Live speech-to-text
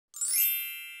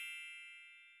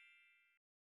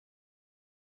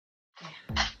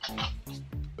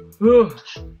Whew.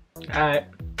 Alright.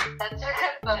 That's a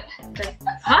good one.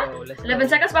 Huh? So, let's 11 go.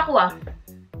 seconds pa ako ah.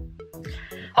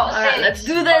 Oh, Alright, let's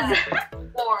do this.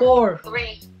 4.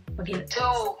 3, Okay.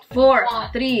 2, 4,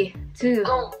 1. 3, 2.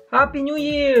 go. Happy New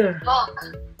Year! Look.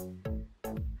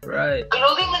 Right.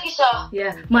 Loading lagi siya.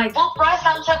 Yeah, Mike. Full price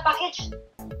soundtrack package.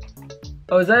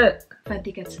 Oh, is that it? 5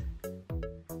 tickets.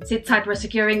 Sit tight, we're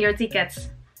securing your tickets.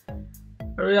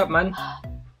 Hurry up, man.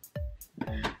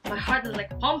 My heart is like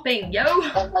pumping, yo!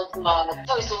 Oh my god.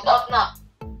 So, sold out na.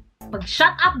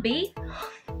 Shut up, B!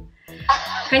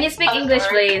 Can you speak I'm English,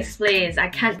 sorry. please? Please. I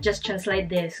can't just translate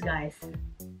this, guys.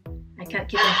 I can't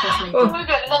keep on translating. Oh my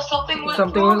god, no, something went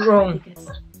Something wrong. went wrong. Tickets.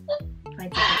 5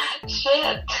 tickets.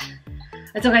 Shit.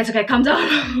 It's okay, calm down.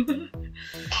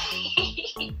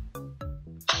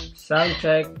 Sound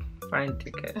check. Find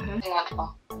ticket. Tingnan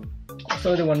ko. It's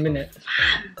only 1 minute.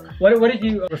 What if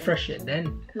you refresh it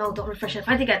then? No, don't refresh it.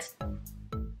 5 tickets.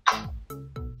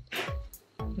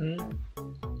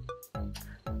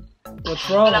 What's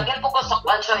wrong? Lagyan po ko sa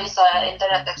kwancho sa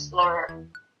Internet Explorer.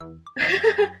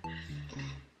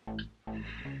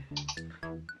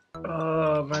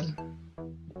 Oh man.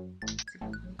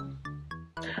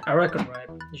 I reckon right.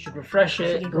 You should refresh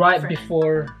it Sige, go right refresh.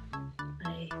 before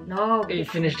No. you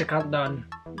finish the countdown.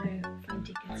 No, 5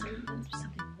 tickets. There's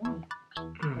something wrong.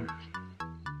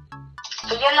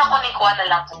 So, yan lang ko ni kuha na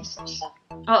lang sa isa.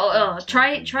 Oh.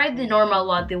 Try the normal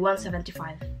one, the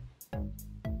 175.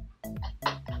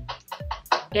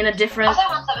 In a different Asa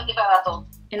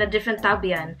 175 na to? tab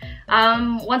yan.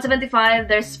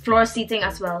 175, there's floor seating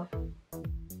as well.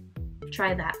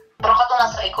 Try that. Pero ka to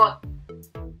nasa ikot.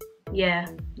 Yeah,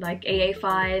 like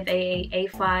AA5,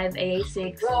 AA5,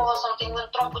 AA6. Oh, something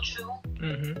went wrong with you.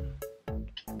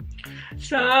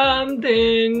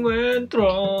 Something went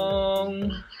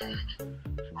wrong.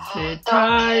 Sit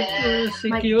tight, you're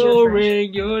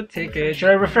securing your ticket. Should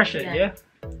I refresh it? Yeah.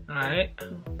 Alright.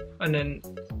 And then,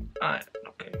 alright.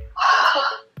 Okay.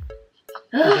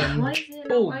 Why is it not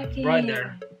Boom, working? right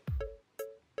there.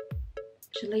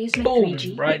 Should I use my Boom,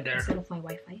 3G right there. instead of my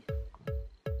Wi-Fi?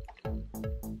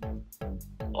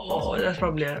 Oh, that's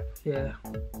probably it. Yeah.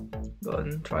 Go ahead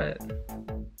and try it.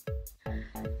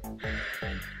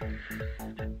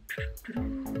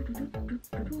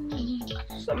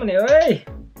 Somebody, hey!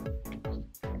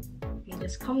 Okay,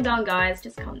 just calm down, guys.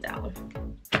 Just calm down.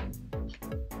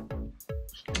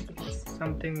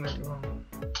 Something went wrong.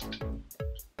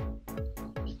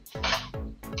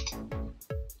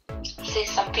 Say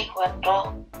something went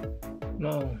wrong.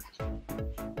 No.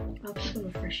 I'll keep on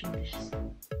refreshing this.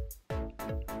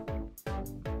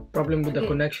 Problem with the Okay.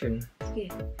 connection. Okay,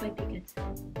 5 tickets.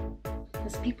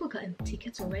 Has people gotten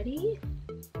tickets already?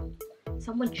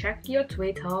 Someone check your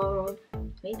Twitter.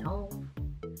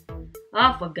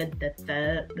 Ah, forget that.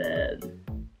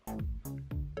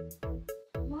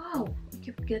 Wow, I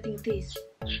keep getting this.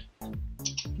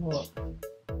 What?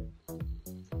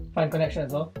 Fine connection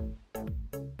as well.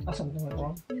 Oh, something went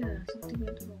wrong. Yeah, something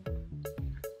went wrong.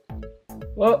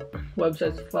 Well,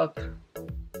 website's fucked.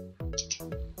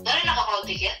 Nari nakapag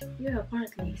ticket? Yeah,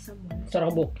 apparently someone. Saan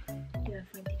ka book? Yeah,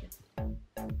 5 tickets.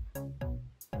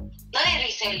 Nari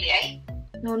resale di ay?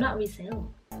 No, not resale.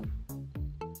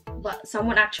 But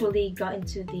someone actually got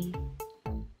into the.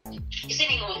 Isa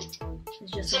ni mo. It's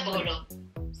just Sa polo.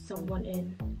 someone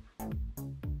in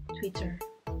Twitter.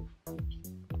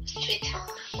 Twitter.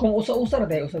 Kung usa-usa na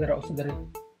tayo, usa diri.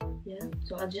 Yeah,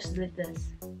 so I'll just delete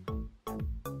this.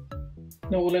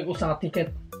 No, like usa ka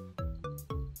ticket.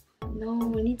 No,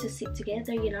 we need to sit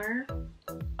together, you know.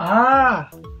 Ah!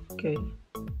 Okay.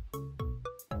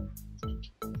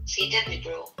 Seated ni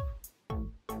bro.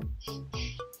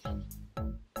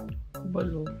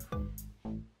 Balo.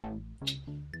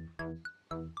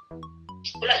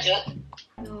 Wala, Jod?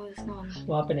 No, it's not.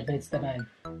 What happened if it's the 9?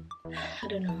 I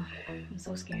don't know. I'm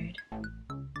so scared.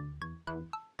 5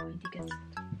 tickets.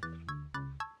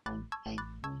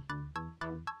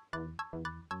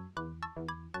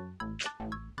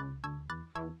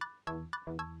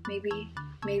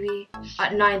 Maybe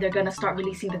at 9 they're gonna start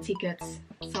releasing the tickets.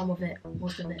 Some of it,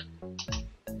 most of it.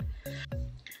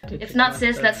 If not,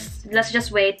 sis, let's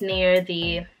just wait near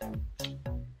the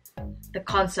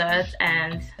concert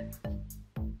and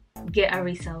get a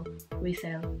resale.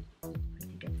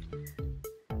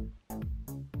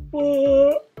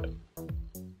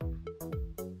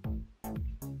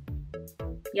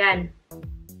 Yan.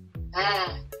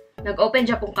 Nag-open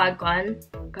siya pong kagkan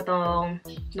katong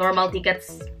normal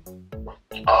tickets.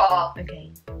 Oo.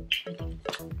 Okay.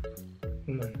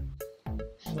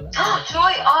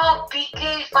 Joy,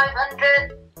 PK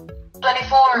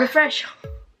 524. Refresh.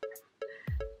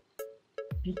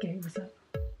 PK, what's that?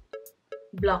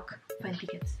 Block. Find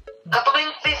tickets. Kapag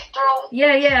yung fifth row.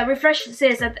 Yeah. Refresh,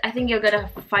 sis. I think you're gonna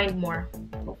find more.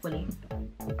 Hopefully.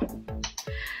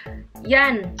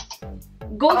 Yan.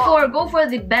 Go for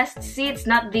the best seats,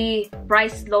 not the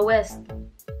price lowest.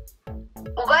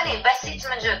 Ugani, best seats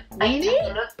man dyan. Really?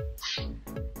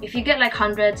 If you get like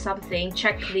 100 something,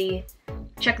 check the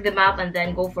map and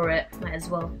then go for it. Might as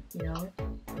well, you know.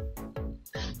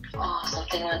 Oh,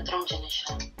 something went wrong dyan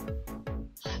siya.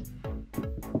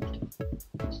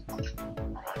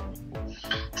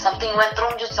 Something went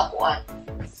wrong dyan sa kuwan.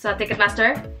 Sa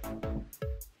Ticketmaster?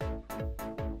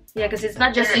 Yeah, because it's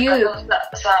not just you.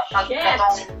 Sa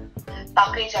pagkatong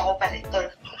package ako palitor.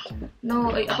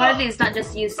 No, apparently it's not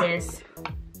just you, sis.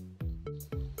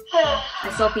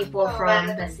 I saw people from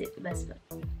Best.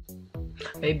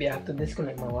 Maybe I have to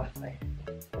disconnect my Wi-Fi.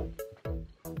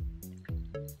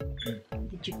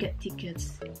 Did you get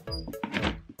tickets?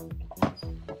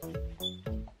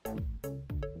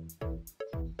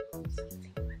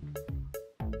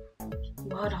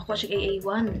 Wow, I'm watching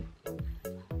AA1.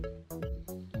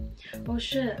 Oh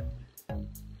shit.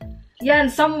 Yeah,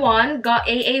 and someone got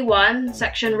AA1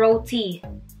 section row T.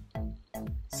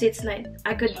 Seats 9.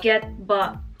 I could get,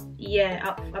 but yeah,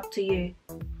 up to you.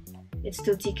 It's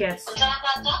 2 tickets.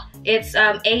 It's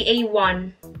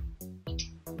AA1.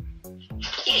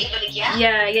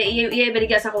 Yeah,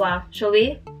 ibaligya sa kuha. Shall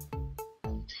we?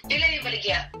 Pila yung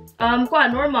baligya?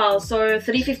 Kuha, normal. So,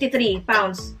 353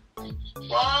 pounds.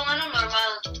 Wow, ano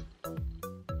normal?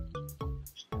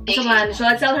 So man,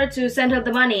 shall I tell her to send her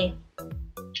the money?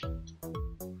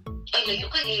 Ay, layo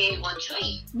ka AA1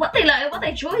 choy. What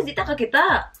ay choice? Di ta ka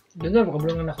kita. Doon na,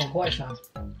 makabulong na nakukuha siya.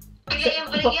 Pila yung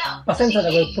baligya? Pasensya na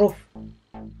ba proof?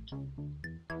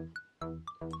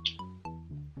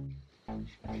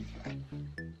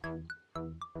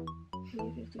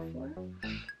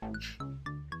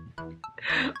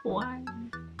 One.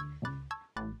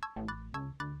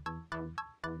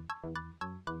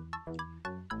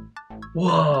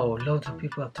 Whoa, loads of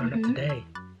people have turned up today.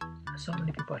 So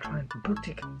many people are trying to book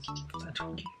tickets. I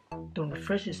told you, don't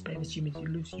refresh this page, which means you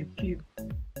lose your queue.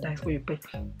 Thanks for your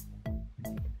patience.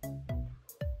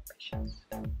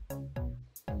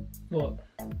 What?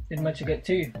 Didn't much you get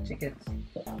 2 tickets?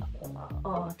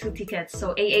 Oh, 2 tickets.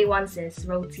 So AA1 says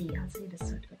row T. I'll say this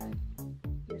one.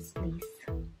 Yes, please.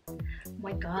 Oh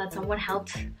my god, someone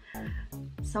helped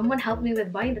me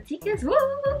with buying the tickets. Woo!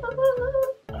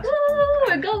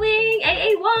 We're going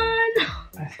AA1.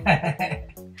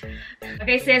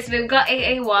 Okay, sis, we've got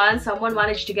AA1. Someone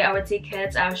managed to get our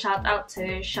tickets. Shout out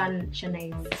to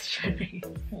Shanae.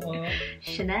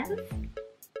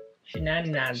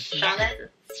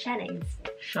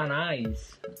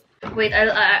 Wait,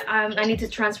 I need to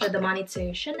transfer the money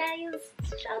to Shanae.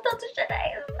 Shout out to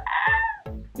Shanae.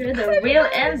 You're the real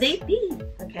MVP.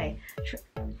 Okay,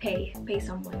 pay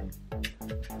someone.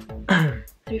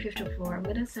 354. I'm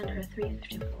gonna send her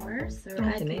 354. So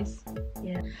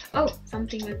yeah. Oh,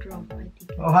 something went wrong.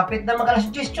 Oh, hapit na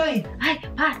mag-alas-10, Choy. Ay,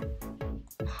 pa.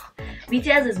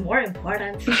 BTS is more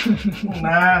important.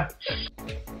 Na.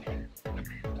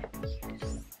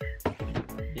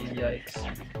 Yikes.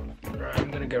 Right, I'm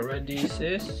gonna get ready,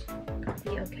 sis.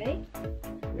 You okay?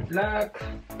 Good luck.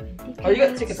 Oh, you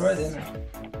got tickets already, didn't you?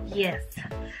 Yes,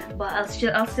 but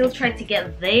I'll still try to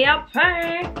get there.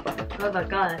 Oh my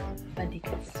god, my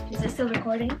tickets. Is it still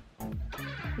recording?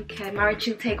 Okay,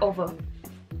 Marichu, take over.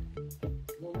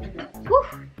 Whew.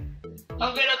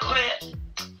 I'm gonna quit.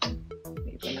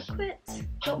 You're gonna quit.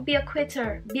 Don't be a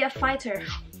quitter. Be a fighter.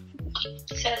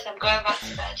 Says I'm going back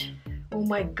to bed. Oh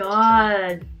my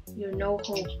god, you're no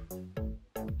hope.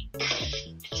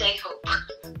 J-Hope.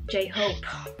 J-Hope.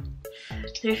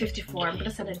 354. I'm gonna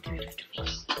send it 354.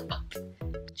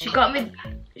 She got me.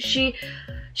 She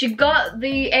got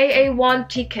the AA1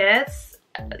 tickets.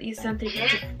 You sent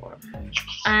 354.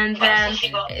 And then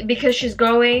because she's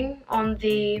going on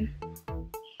the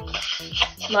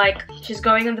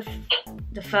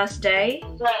the first day.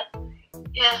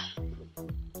 Yeah.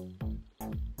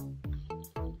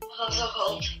 I'm so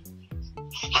cold.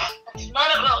 It's 9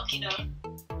 o'clock, you know.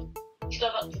 Let's go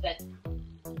back to bed.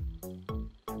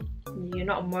 You're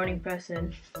not a morning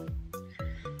person.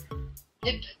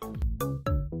 Yep.